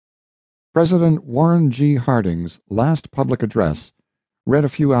President Warren G. Harding's last public address, read a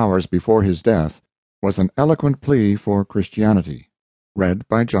few hours before his death, was an eloquent plea for Christianity. Read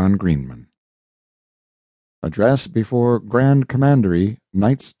by John Greenman. Address before Grand Commandery,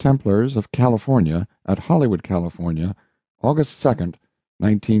 Knights Templars of California, at Hollywood, California, August 2,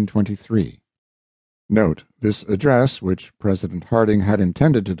 1923. Note: this address, which President Harding had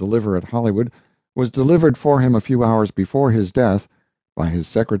intended to deliver at Hollywood, was delivered for him a few hours before his death by his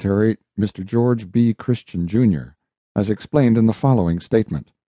secretary, Mr. George B. Christian, Jr., as explained in the following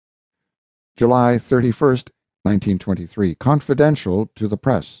statement. July 31, 1923. Confidential to the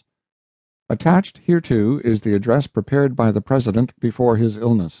press. Attached hereto is the address prepared by the President before his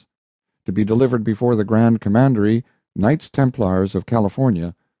illness, to be delivered before the Grand Commandery, Knights Templars of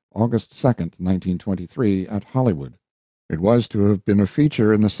California, August 2, 1923, at Hollywood. It was to have been a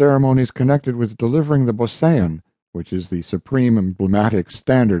feature in the ceremonies connected with delivering the Beauseant, which is the supreme emblematic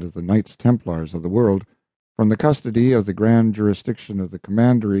standard of the Knights Templars of the world, from the custody of the grand jurisdiction of the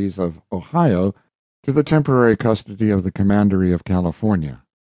Commanderies of Ohio to the temporary custody of the Commandery of California.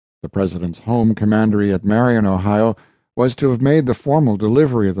 The President's home commandery at Marion, Ohio, was to have made the formal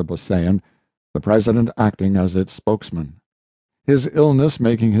delivery of the Beauseant, the President acting as its spokesman. His illness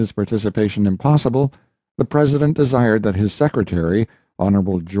making his participation impossible, the President desired that his secretary,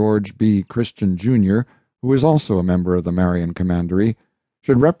 Hon. George B. Christian, Jr., who is also a member of the Marion Commandery,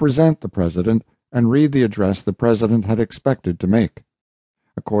 should represent the President and read the address the President had expected to make.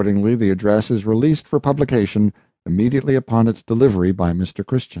 Accordingly, the address is released for publication immediately upon its delivery by Mr.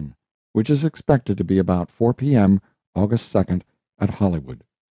 Christian, which is expected to be about 4 p.m., August 2nd, at Hollywood.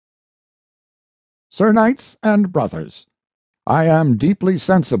 Sir Knights and Brothers, I am deeply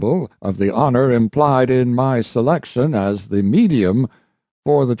sensible of the honor implied in my selection as the medium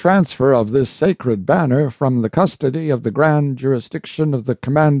for the transfer of this sacred banner from the custody of the grand jurisdiction of the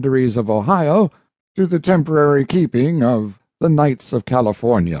Commanderies of Ohio to the temporary keeping of the Knights of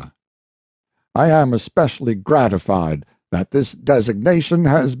California. I am especially gratified that this designation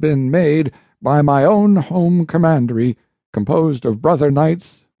has been made by my own home commandery, composed of brother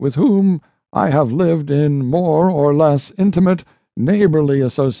knights with whom I have lived in more or less intimate neighborly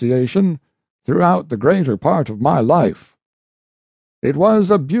association throughout the greater part of my life. It was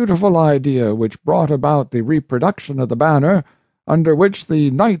a beautiful idea which brought about the reproduction of the banner, under which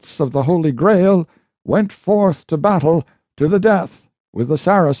the Knights of the Holy Grail went forth to battle to the death with the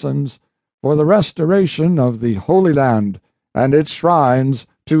Saracens for the restoration of the Holy Land and its shrines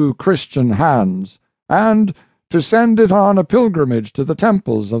to Christian hands, and to send it on a pilgrimage to the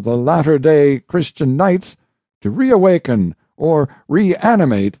temples of the latter-day Christian knights to reawaken or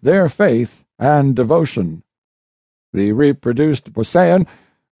reanimate their faith and devotion. The reproduced Beauseant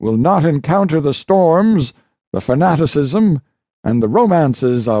will not encounter the storms, the fanaticism, and the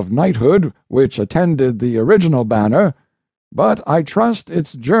romances of knighthood which attended the original banner, but I trust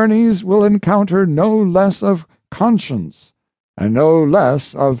its journeys will encounter no less of conscience and no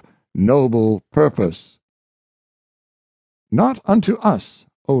less of noble purpose. Not unto us,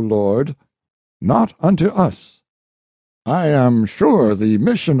 O Lord, not unto us. I am sure the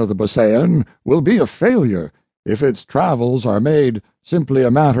mission of the Beauseant will be a failure if its travels are made simply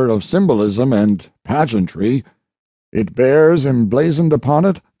a matter of symbolism and pageantry. It bears emblazoned upon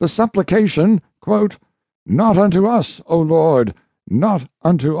it the supplication, quote, "Not unto us, O Lord, not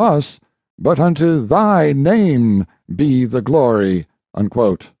unto us, but unto thy name be the glory."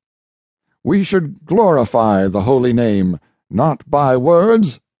 Unquote. We should glorify the holy name, not by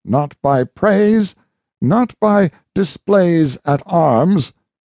words, not by praise, not by displays at arms,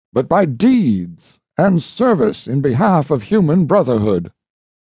 but by deeds and service in behalf of human brotherhood.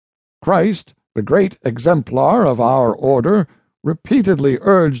 Christ, the great exemplar of our order, repeatedly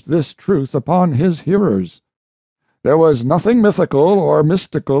urged this truth upon his hearers. There was nothing mythical or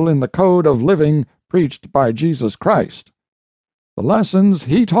mystical in the code of living preached by Jesus Christ. The lessons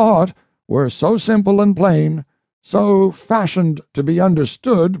he taught were so simple and plain, so fashioned to be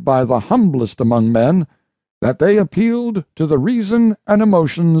understood by the humblest among men, that they appealed to the reason and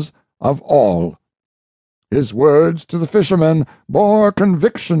emotions of all. His words to the fishermen bore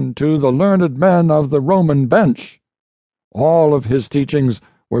conviction to the learned men of the Roman bench. All of his teachings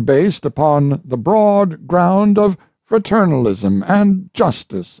were based upon the broad ground of fraternalism and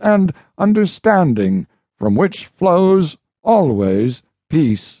justice and understanding, from which flows always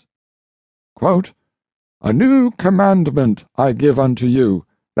peace. Quote, "A new commandment I give unto you,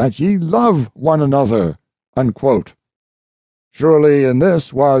 that ye love one another." Unquote. Surely in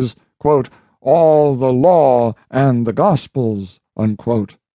this was, quote, "all the law and the Gospels." Unquote.